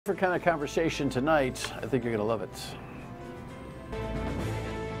For kind of conversation tonight, I think you're going to love it.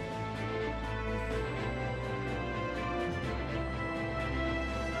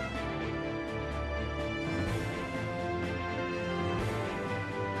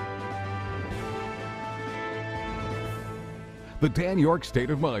 The Dan York State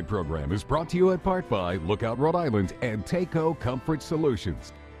of Mind program is brought to you in part by Lookout Rhode Island and Taco Comfort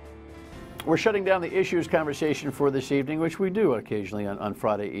Solutions. We're shutting down the issues conversation for this evening, which we do occasionally on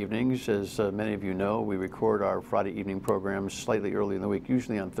Friday evenings. As many of you know, we record our Friday evening programs slightly early in the week,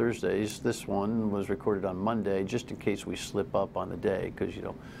 usually on Thursdays. This one was recorded on Monday, just in case we slip up on the day, because, you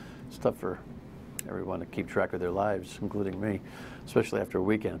know, it's tough for everyone to keep track of their lives, including me, especially after a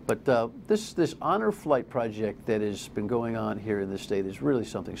weekend. But this honor flight project that has been going on here in the state is really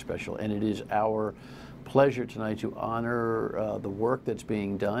something special, and it is our pleasure tonight to honor the work that's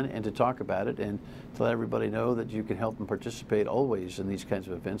being done and to talk about it and to let everybody know that you can help and participate always in these kinds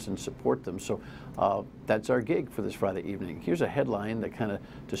of events and support them. So that's our gig for this Friday evening. Here's a headline that kind of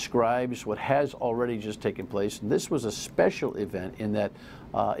describes what has already just taken place. And this was a special event in that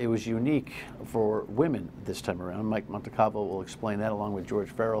it was unique for women this time around. Mike Montecalvo will explain that, along with George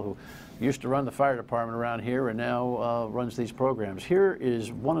Farrell, who used to run the fire department around here and now runs these programs. Here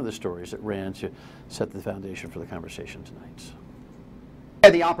is one of the stories that ran to set the foundation for the conversation tonight. I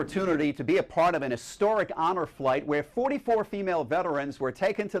had the opportunity to be a part of an historic honor flight where 44 female veterans were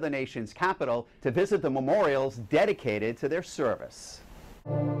taken to the nation's capital to visit the memorials dedicated to their service.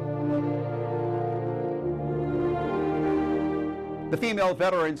 The female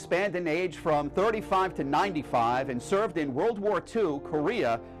veterans spanned in age from 35 to 95 and served in World War II,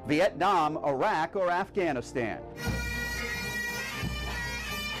 Korea, Vietnam, Iraq, or Afghanistan.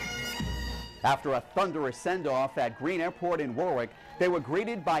 After a thunderous send-off at Green Airport in Warwick, they were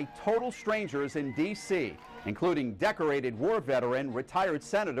greeted by total strangers in D.C., including decorated war veteran, retired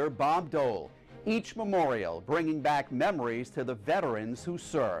Senator Bob Dole. Each memorial bringing back memories to the veterans who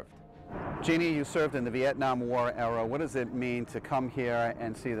served. Jeannie, you served in the Vietnam War era. What does it mean to come here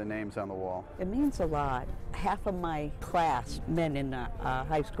and see the names on the wall? It means a lot. Half of my class, men in the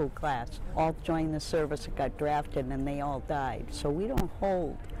high school class, all joined the service and got drafted, and they all died. So we don't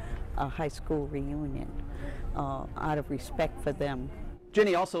hold a high school reunion out of respect for them.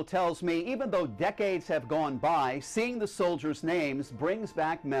 Ginny also tells me, even though decades have gone by, seeing the soldiers' names brings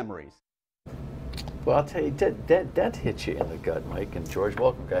back memories. Well, I'll tell you, that hits you in the gut, Mike and George.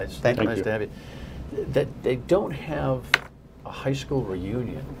 Welcome, guys. Thank you. Nice to have you. That they don't have a high school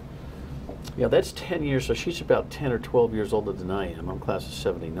reunion. Yeah, that's 10 years, so she's about 10 or 12 years older than I am. I'm class of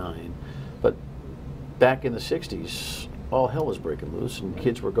 79. But back in the 60s, all hell was breaking loose, and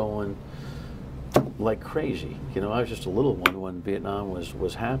kids were going like crazy. You know, I was just a little one when Vietnam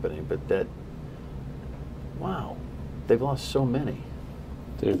was happening, but that, wow, they've lost so many.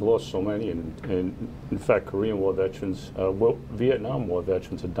 They've lost so many, and in fact, Korean War veterans, Vietnam War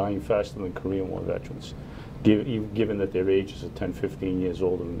veterans are dying faster than Korean War veterans, given that their ages are 10, 15 years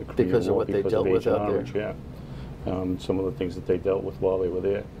older than the Korean because War. Of what they dealt with out there. Yeah. Some of the things that they dealt with while they were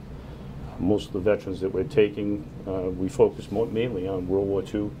there. Most of the veterans that we're taking, we focus mainly on World War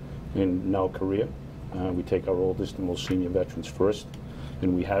II and now Korea. We take our oldest and most senior veterans first,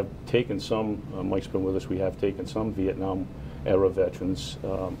 and we have taken some, Mike's been with us, we have taken some Vietnam era veterans.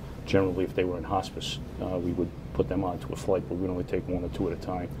 Generally, if they were in hospice, we would put them onto a flight, but we'd only take one or two at a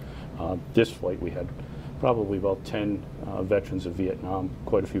time. This flight, we had probably about 10 veterans of Vietnam,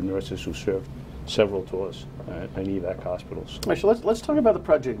 quite a few nurses who served several tours at evac hospitals. All right, so let's talk about the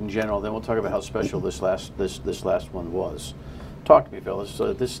project in general, then we'll talk about how special this last one was. Talk to me, fellas.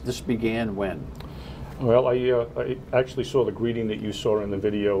 This began when? Well, I actually saw the greeting that you saw in the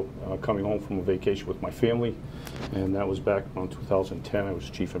video coming home from a vacation with my family, and that was back around 2010. I was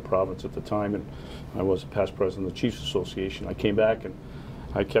chief in province at the time, and I was a past president of the Chiefs Association. I came back, and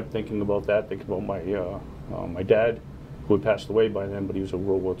I kept thinking about that, thinking about my dad, who had passed away by then, but he was a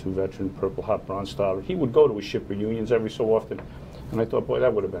World War II veteran, Purple Heart, Bronze Star. He would go to his ship reunions every so often, and I thought, boy,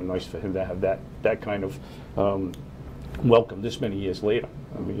 that would have been nice for him to have that kind of welcome this many years later.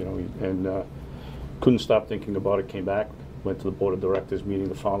 I mean, you know, and couldn't stop thinking about it. Came back, went to the board of directors meeting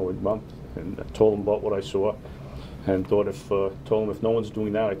the following month, and told them about what I saw, and told them if no one's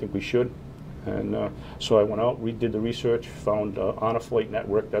doing that, I think we should. And so I went out, redid the research, found Honor Flight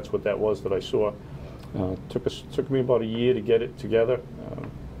Network. That's what that was that I saw. Took me about a year to get it together.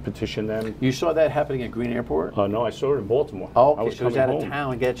 Petition them. You saw that happening at Green Airport? No, I saw it in Baltimore. Oh, okay. I was so it was out of home.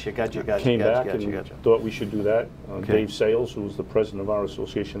 town. Gotcha. Came back and thought we should do that. Okay. Dave Sales, who was the president of our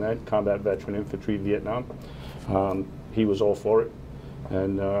association then, Combat Veteran Infantry Vietnam, he was all for it.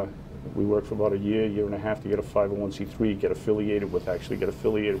 And We worked for about a year, year and a half to get a 501c3, get affiliated with a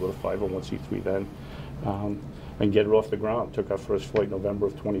 501c3 then, and get it off the ground. Took our first flight November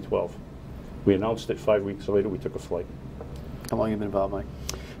of 2012. We announced it 5 weeks later, we took a flight. How long have you been involved, Mike?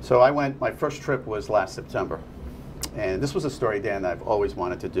 So my first trip was last September. And this was a story, Dan, that I've always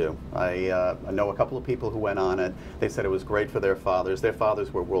wanted to do. I know a couple of people who went on it. They said it was great for their fathers. Their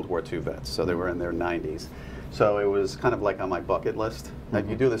fathers were World War II vets, so they were in their 90s. So it was kind of like on my bucket list. And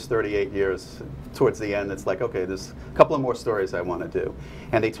you do this 38 years, towards the end, it's like, okay, there's a couple of more stories I want to do.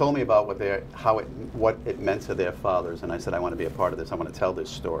 And they told me about what it meant to their fathers, and I said, I want to be a part of this. I want to tell this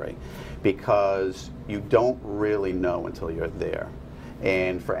story. Because you don't really know until you're there.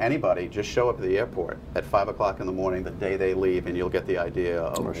 And for anybody, just show up at the airport at 5 o'clock in the morning the day they leave, and you'll get the idea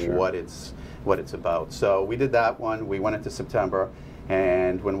of what it's about. So we did that one. We went into September,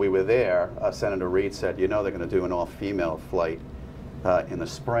 and when we were there, Senator Reid said, you know, they're going to do an all-female flight in the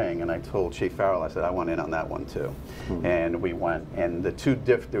spring. And I told Chief Farrell, I said, I want in on that one too. And we went, and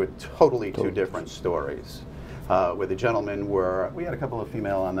there were totally two different stories. Where the gentlemen were, we had a couple of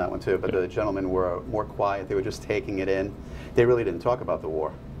female on that one too, but the gentlemen were more quiet. They were just taking it in. They really didn't talk about the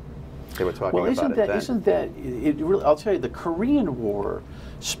war. They were talking about it then. Isn't that, really, I'll tell you, the Korean War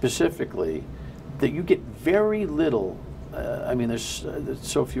specifically, that you get very little, I mean, there's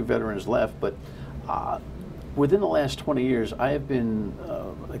so few veterans left, but within the last 20 years, I have been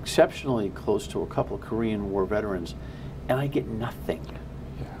exceptionally close to a couple of Korean War veterans, and I get nothing.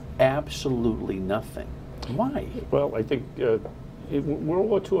 Absolutely nothing. Why? Well, I think World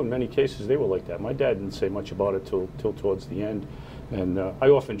War II, in many cases, they were like that. My dad didn't say much about it till towards the end. And I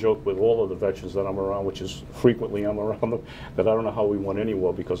often joke with all of the veterans that I'm around, which is frequently I'm around them, that I don't know how we won any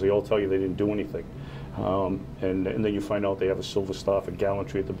war, because they all tell you they didn't do anything. And then you find out they have a Silver Star for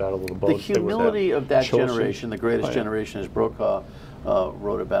gallantry at the Battle of the Bulge. The humility of that generation, the greatest generation, as Brokaw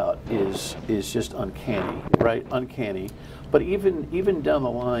wrote about, is just uncanny, right? Uncanny. But even down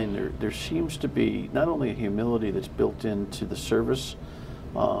the line, there seems to be not only a humility that's built into the service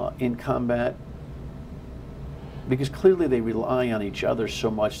in combat, because clearly they rely on each other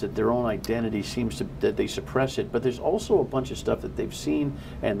so much that their own identity seems to, that they suppress it, but there's also a bunch of stuff that they've seen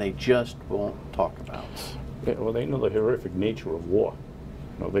and they just won't talk about. Yeah, well, they know the horrific nature of war.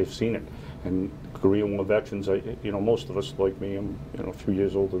 You know, they've seen it. And Korean War veterans, you know, most of us, like me, I'm a few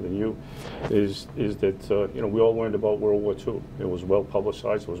years older than you, is that you know, we all learned about World War II. It was well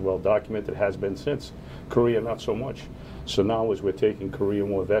publicized, it was well documented, has been since. Korea, not so much. So now, as we're taking Korean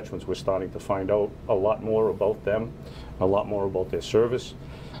War veterans, we're starting to find out a lot more about them, a lot more about their service.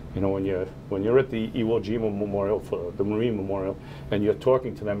 You know, when you're at the Iwo Jima Memorial, for the Marine Memorial, and you're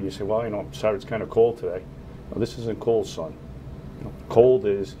talking to them, and you say, well, you know, I'm sorry, it's kind of cold today. Well, this isn't cold, son. You know, cold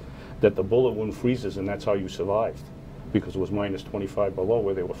is that the bullet wound freezes, and that's how you survived, because it was minus 25 below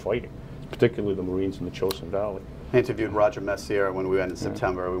where they were fighting, particularly the Marines in the Chosin Valley. I interviewed Roger Messier when we went in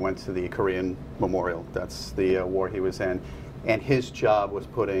September. We went to the Korean Memorial. That's the war he was in. And his job was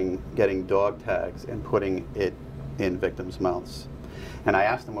getting dog tags and putting it in victims' mouths. And I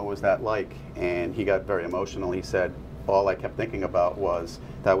asked him what was that like, and he got very emotional. He said, all I kept thinking about was,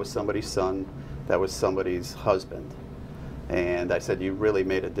 that was somebody's son, that was somebody's husband. And I said, you really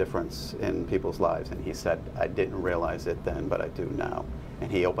made a difference in people's lives. And he said, I didn't realize it then, but I do now. And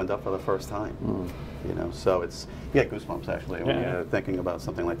he opened up for the first time. You know, so it's, you get goosebumps actually when you're thinking about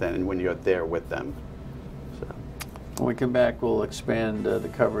something like that and when you're there with them. So. When we come back, we'll expand the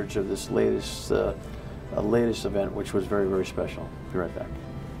coverage of this latest event, which was very, very special. Be right back.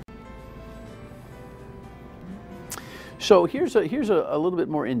 So here's a little bit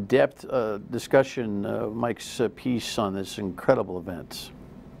more in-depth discussion of Mike's piece on this incredible event.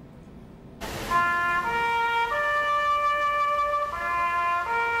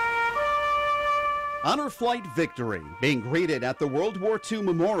 Honor Flight Victory, being greeted at the World War II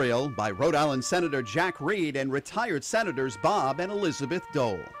Memorial by Rhode Island Senator Jack Reed and retired Senators Bob and Elizabeth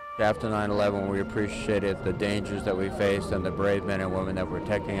Dole. After 9/11, we appreciated the dangers that we faced and the brave men and women that were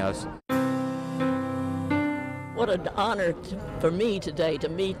protecting us. What an honor for me today to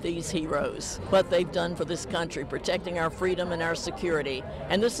meet these heroes, what they've done for this country, protecting our freedom and our security.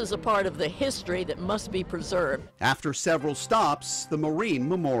 And this is a part of the history that must be preserved. After several stops, the Marine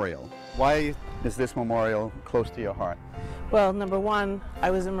Memorial. Why is this memorial close to your heart? Well, number one,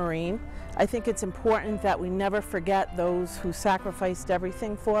 I was a Marine. I think it's important that we never forget those who sacrificed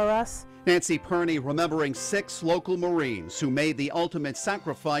everything for us. Nancy Perney remembering 6 local Marines who made the ultimate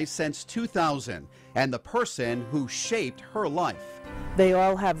sacrifice since 2000 and the person who shaped her life. They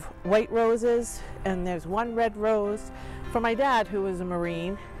all have white roses, and there's one red rose for my dad, who was a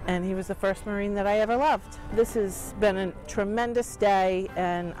Marine, and he was the first Marine that I ever loved. This has been a tremendous day,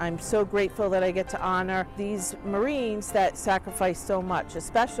 and I'm so grateful that I get to honor these Marines that sacrificed so much,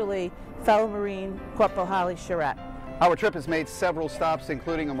 especially fellow Marine Corporal Holly Charette. Our trip has made several stops,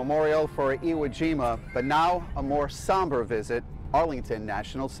 including a memorial for Iwo Jima, but now a more somber visit, Arlington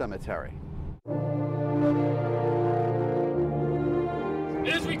National Cemetery.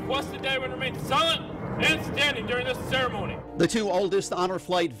 It is requested that everyone remain silent and standing during this ceremony. The two oldest honor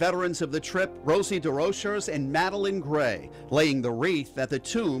flight veterans of the trip, Rosie DeRochers and Madeline Gray, laying the wreath at the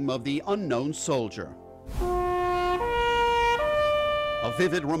tomb of the unknown soldier. A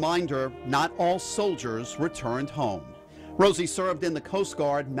vivid reminder, not all soldiers returned home. Rosie served in the Coast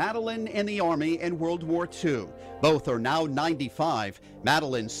Guard, Madeline in the Army in World War II. Both are now 95.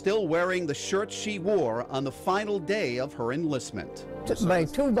 Madeline still wearing the shirt she wore on the final day of her enlistment. My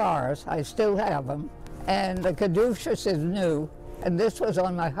 2 bars, I still have them, and the caduceus is new, and this was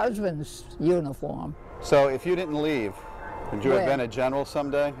on my husband's uniform. So if you didn't leave, would you have been a general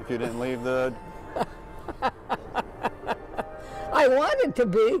someday if you didn't leave the... I wanted to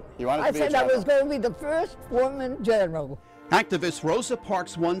be. You wanted to I be said a I was general. going to be the first woman general. Activist Rosa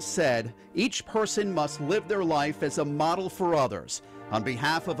Parks once said, each person must live their life as a model for others. On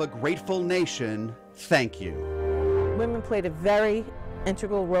behalf of a grateful nation, thank you. Women played a very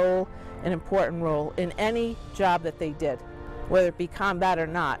integral role, an important role in any job that they did, whether it be combat or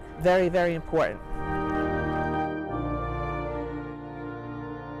not. Very, very important.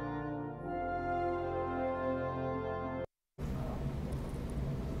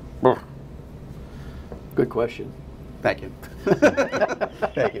 Good question. Thank you.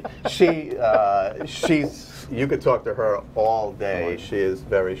 Thank you. She's, you could talk to her all day. She is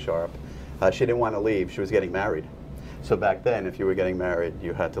very sharp. She didn't want to leave. She was getting married. So back then, if you were getting married,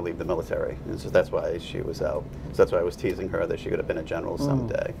 you had to leave the military. And so that's why she was out. So that's why I was teasing her that she could have been a general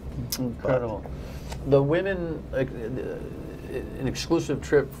someday. Incredible. The women, an exclusive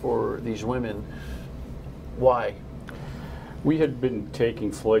trip for these women, why? We had been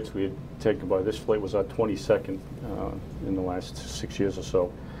taking flights. We had taken by, this flight was our 22nd in the last 6 years or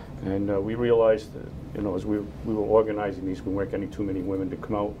so. And we realized that, you know, as we were organizing these, we weren't getting too many women to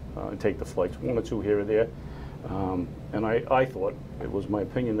come out and take the flights, 1 or 2 here or there. And I thought, it was my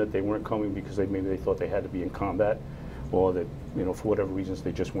opinion, that they weren't coming because maybe they thought they had to be in combat, or that, you know, for whatever reasons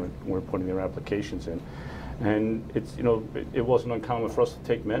they just weren't putting their applications in. And it's, you know, it wasn't uncommon for us to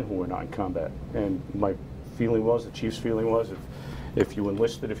take men who were not in combat. And my feeling was, the chief's feeling was, if you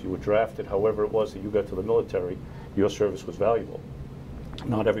enlisted, if you were drafted, however it was that you got to the military, your service was valuable.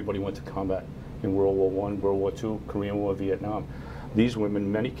 Not everybody went to combat in World War I, World War II, Korean War, Vietnam. These women,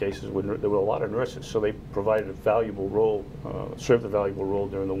 in many cases, there were a lot of nurses, so they provided a valuable role, served a valuable role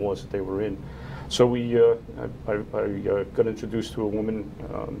during the wars that they were in. So I got introduced to a woman,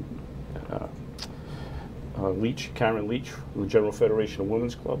 Leach, Karen Leach, from the General Federation of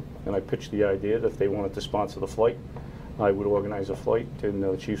Women's Club, and I pitched the idea that if they wanted to sponsor the flight, I would organize a flight, and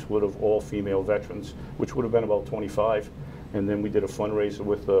the chiefs would have all female veterans, which would have been about 25. And then we did a fundraiser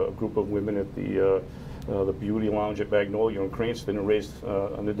with a group of women at the Beauty Lounge at Magnolia in Cranston, and raised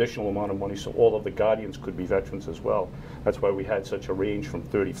an additional amount of money so all of the guardians could be veterans as well. That's why we had such a range from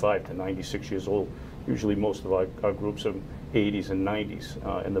 35 to 96 years old. Usually most of our groups are 80s and 90s,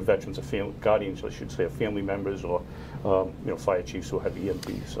 and the veterans are guardians, I should say, are family members or you know, fire chiefs who have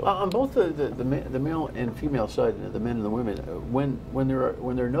EMTs. So. On both the male and female side, the men and the women, when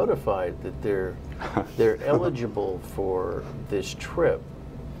they're notified that they're eligible for this trip,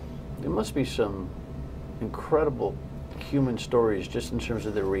 there must be some incredible human stories just in terms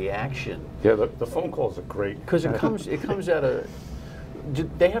of their reaction. Yeah, the phone calls are great. Because it comes out of. Do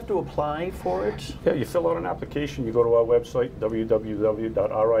they have to apply for it? Yeah, you fill out an application, you go to our website,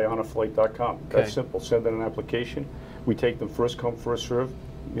 www.rihonorflight.com. Okay. That's simple. Send in an application. We take them first come, first serve.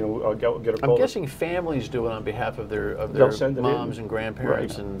 You know, I'll get a call. I'm guessing families do it on behalf of their moms and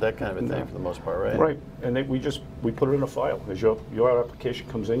grandparents, right, and that kind of a thing for the most part, right? Right, and then we put it in a file. As your application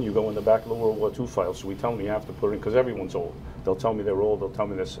comes in, you go in the back of the World War II file. So we tell them you have to put it in, because everyone's old. They'll tell me they're old. They'll tell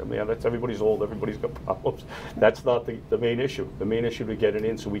me this. I mean, everybody's old. Everybody's got problems. That's not the main issue. The main issue to get it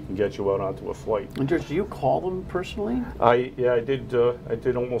in so we can get you out onto a flight. And do you call them personally? I did. I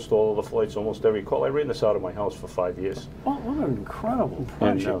did almost all of the flights, almost every call. I ran this out of my house for 5 years. Oh, what an incredible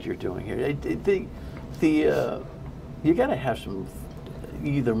project you're doing here. You got to have some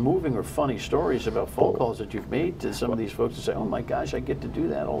either moving or funny stories about phone calls that you've made to some of these folks and say, oh my gosh, I get to do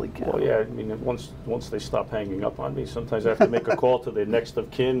that, holy cow. Well, yeah, I mean, once they stop hanging up on me, sometimes I have to make a call to the next of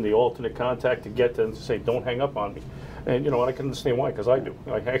kin, the alternate contact, to get them to say, don't hang up on me. And, you know, I can understand why, because I do.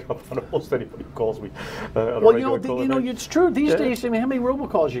 I hang up on almost anybody who calls me. Well, you know, it's true. These days, I mean, how many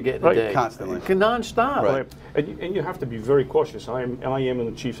robocalls you get in a day? Constantly. Non-stop. Right. And you have to be very cautious. I am in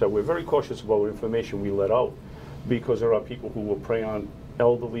the chief side. We're very cautious about what information we let out, because there are people who will prey on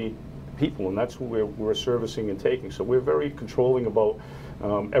elderly people, and that's who we're servicing and taking. So we're very controlling about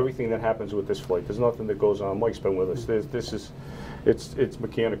everything that happens with this flight. There's nothing that goes on. Mike's been with us. It's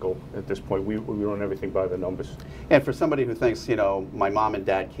mechanical at this point. We run everything by the numbers. And for somebody who thinks, you know, my mom and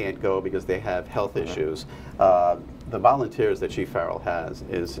dad can't go because they have health issues, the volunteers that Chief Farrell has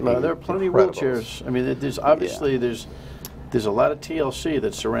is there are plenty of wheelchairs. I mean, there's obviously there's a lot of TLC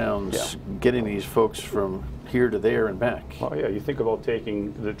that surrounds getting these folks from here to there and back. Oh yeah, you think about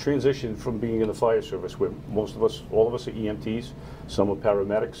taking the transition from being in the fire service, where most of us, all of us are EMTs, some are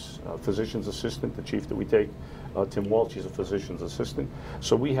paramedics, physician's assistant, the chief that we take, Tim Walsh, is a physician's assistant.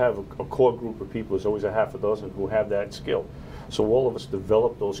 So we have a core group of people, there's always a half a dozen who have that skill. So all of us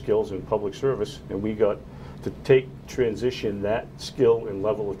develop those skills in public service, and we got to transition that skill and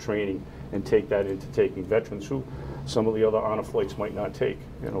level of training and take that into taking veterans who some of the other honor flights might not take.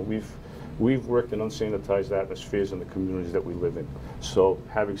 You know, we've worked in unsanitized atmospheres in the communities that we live in. So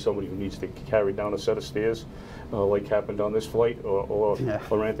having somebody who needs to carry down a set of stairs, like happened on this flight,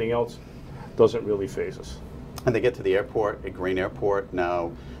 or anything else, doesn't really faze us. And they get to the airport, at Green Airport.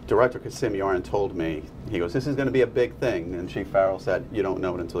 Now, Director Kasim Yarin told me, he goes, this is going to be a big thing. And Chief Farrell said, you don't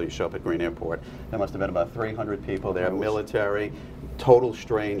know it until you show up at Green Airport. There must have been about 300 people there, military, total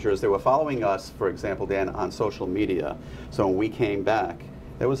strangers. They were following us, for example, Dan, on social media. So when we came back,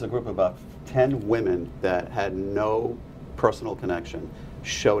 there was a group of about 10 women that had no personal connection,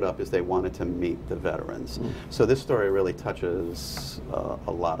 showed up as they wanted to meet the veterans. So this story really touches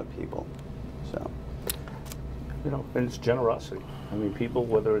a lot of people. So. You know, and it's generosity. I mean, people,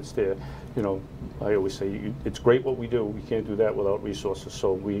 whether it's their, you know, I always say, it's great what we do. We can't do that without resources.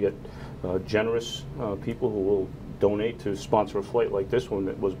 So we get generous people who will donate to sponsor a flight like this one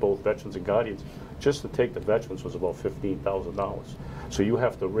that was both veterans and guardians. Just to take the veterans was about $15,000. So you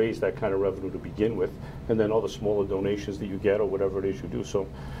have to raise that kind of revenue to begin with, and then all the smaller donations that you get or whatever it is you do. So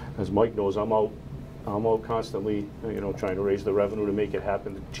as Mike knows, I'm out constantly, you know, trying to raise the revenue to make it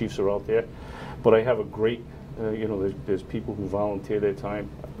happen. The chiefs are out there. But I have a great, you know, there's people who volunteer their time.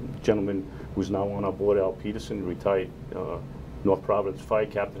 A gentleman who's now on our board, Al Peterson, retired North Providence fire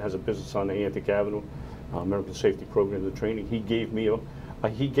captain, has a business on Atlantic Avenue, American Safety Programs and Training. He gave me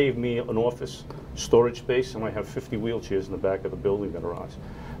an office, storage space, and I have 50 wheelchairs in the back of the building that are ours.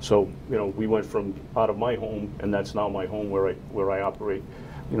 So, you know, we went from out of my home, and that's now my home where I operate,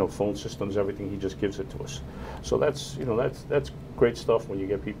 you know, phone systems, everything. He just gives it to us. So that's, you know, that's great stuff when you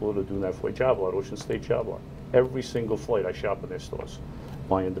get people that are doing that for a job lot, Ocean State job lot. Every single flight I shop in their stores,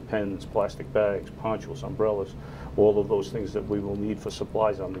 buying the pens, plastic bags, ponchos, umbrellas, all of those things that we will need for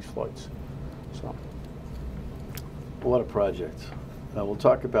supplies on these flights. So, what a project. We'll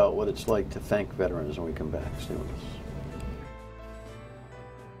talk about what it's like to thank veterans when we come back. Stay with us.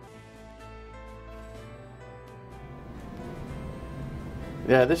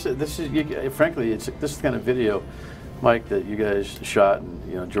 Yeah, this is frankly, this is the kind of video, Mike, that you guys shot and,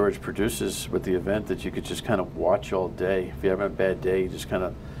 you know, George produces with the event that you could just kind of watch all day. If you have a bad day, you just kind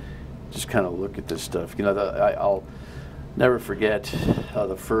of look at this stuff. You know, I'll never forget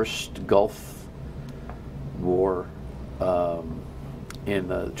the first Gulf War, and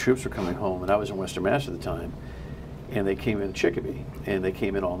the troops were coming home, and I was in Western Mass at the time, and they came in Chicopee, and they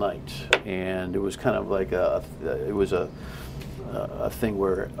came in all night, and it was kind of like a thing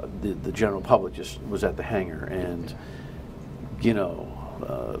where the general public just was at the hangar, and you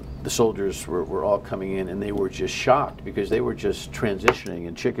know, the soldiers were all coming in, and they were just shocked because they were just transitioning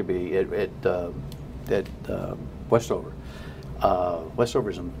in Chicopee at Westover.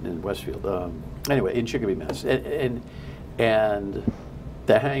 Westover's in Westfield. Anyway, in Chicopee, Mass. And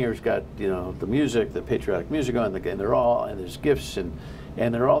the hangar's got, you know, the music, the patriotic music on, and they're all, and there's gifts, and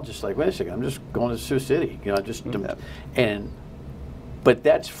they're all just like, wait a second, I'm just going to Sioux City, you know, but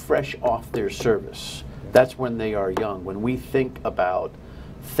that's fresh off their service. That's when they are young. When we think about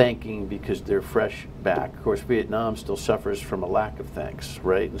thanking because they're fresh back, of course, Vietnam still suffers from a lack of thanks,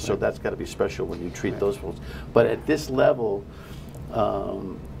 right? And so that's got to be special when you treat those folks. But at this level,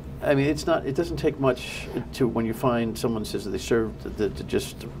 I mean, it doesn't take much to, when you find someone says that they served, to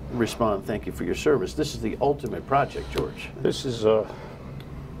just respond, thank you for your service. This is the ultimate project, George. This is,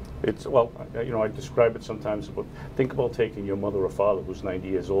 It's, well, you know, I describe it sometimes, but think about taking your mother or father who's 90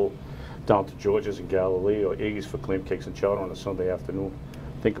 years old down to George's in Galilee or Iggy's for clam cakes and chowder on a Sunday afternoon.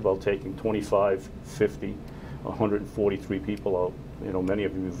 Think about taking 25, 50, 143 people out. You know, many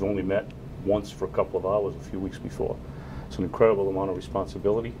of you have only met once for a couple of hours a few weeks before. It's an incredible amount of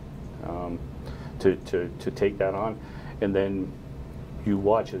responsibility to take that on. And then you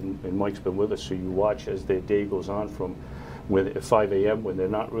watch, and Mike's been with us, so you watch as their day goes on from at 5 a.m. when they're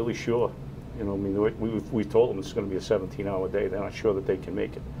not really sure. You know, I mean, we've told them it's going to be a 17-hour day. They're not sure that they can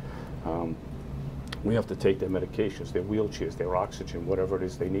make it. We have to take their medications, their wheelchairs, their oxygen, whatever it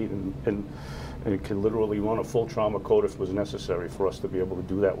is they need, and it can literally run a full trauma code if it was necessary for us to be able to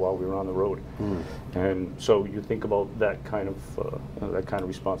do that while we were on the road. And so you think about that kind of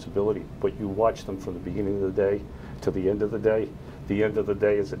responsibility, but you watch them from the beginning of the day to the end of the day. The end of the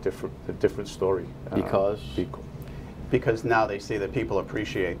day is a different story. Because now they see that people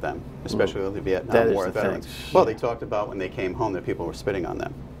appreciate them, especially the Vietnam War veterans. Well, they talked about when they came home that people were spitting on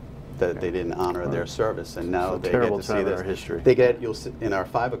them, that they didn't honor their service, and now they get to see this. Our history. They get, you'll see in our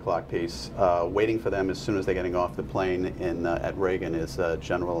 5 o'clock piece, waiting for them as soon as they're getting off the plane at Reagan is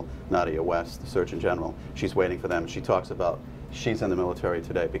General Nadia West, the Surgeon General. She's waiting for them. She talks about she's in the military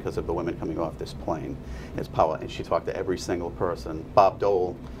today because of the women coming off this plane. It's power, and she talked to every single person. Bob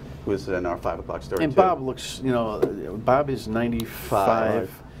Dole, who's in our 5 o'clock story. And Bob looks, you know, Bob is 95.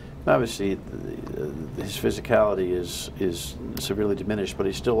 Obviously, his physicality is severely diminished, but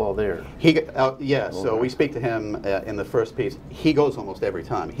he's still all there. So we speak to him in the first piece. He goes almost every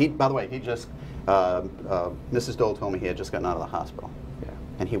time. By the way, he just, Mrs. Dole told me he had just gotten out of the hospital.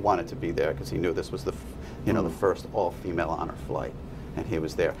 And he wanted to be there because he knew this was the, the first all-female honor flight. And he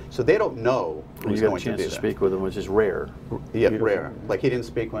was there. So they don't know who's going to be there. You got a chance to speak with him, which is rare. Yeah, rare. Like he didn't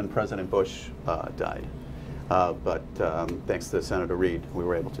speak when President Bush died. But thanks to Senator Reid, we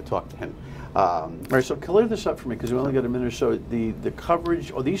were able to talk to him. All right, so clear this up for me, because we only got a minute or so. The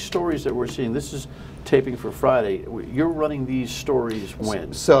coverage, or these stories that we're seeing, this is taping for Friday. You're running these stories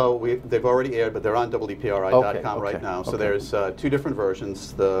when? So they've already aired, but they're on WPRI.com right now. So there's 2 different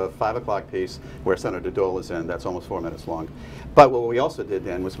versions. The 5 o'clock piece, where Senator Dole is in, that's almost 4 minutes long. But what we also did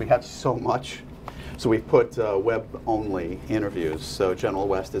then was we had so much. So we've put web-only interviews. So General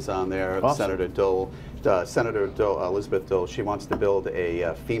West is on there, awesome. Senator Dole. Elizabeth Dole, she wants to build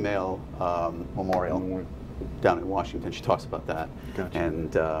a female memorial down in Washington. She talks about that. Gotcha.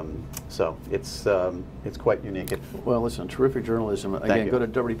 And so it's quite unique. Well, listen, terrific journalism. Again, go to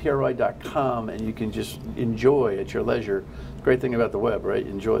WPRI.com and you can just enjoy at your leisure. Great thing about the web, right?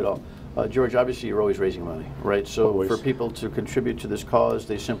 Enjoy it all. George, obviously you're always raising money, right? So for people to contribute to this cause,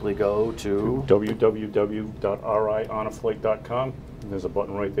 they simply go to www.rihonorflight.com. There's a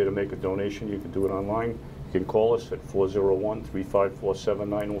button right there to make a donation. You can do it online. You can call us at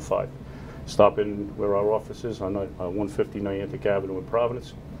 401-354-7905. Stop in where our office is on 150 Niantic Avenue in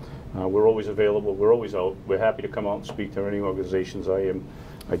Providence. We're always available. We're always out. We're happy to come out and speak to any organizations. I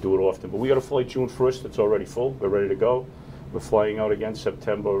do it often. But we got a flight June 1st that's already full. We're ready to go. We're flying out again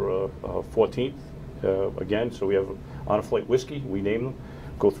September 14th again. So we have On a Flight Whiskey. We name them.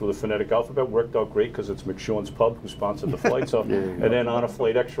 Go through the phonetic alphabet. Worked out great because it's McShawn's Pub who sponsored the flight. So, and then On a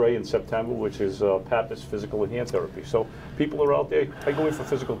Flight X-Ray in September, which is Pappas Physical and Hand Therapy. So people are out there. I go in for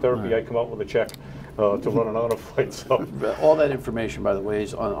physical therapy. I come out with a check to run an honor flight. So all that information, by the way,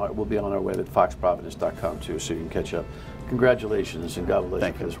 is will be on our web at foxprovidence.com too, so you can catch up. Congratulations and God bless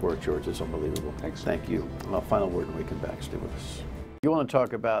you for this work, George. It's unbelievable. Thanks. Thank you. Final word when we come back. Stay with us. You want to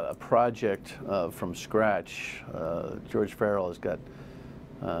talk about a project from scratch? George Farrell has got,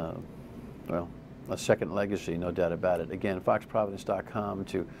 well, a second legacy, no doubt about it. Again, foxprovidence.com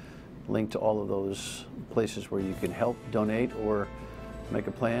to link to all of those places where you can help, donate, or make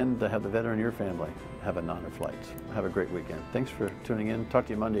a plan to have a veteran in your family have an honor flight. Have a great weekend. Thanks for tuning in. Talk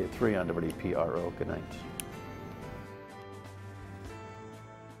to you Monday at 3 on WPRO. Good night.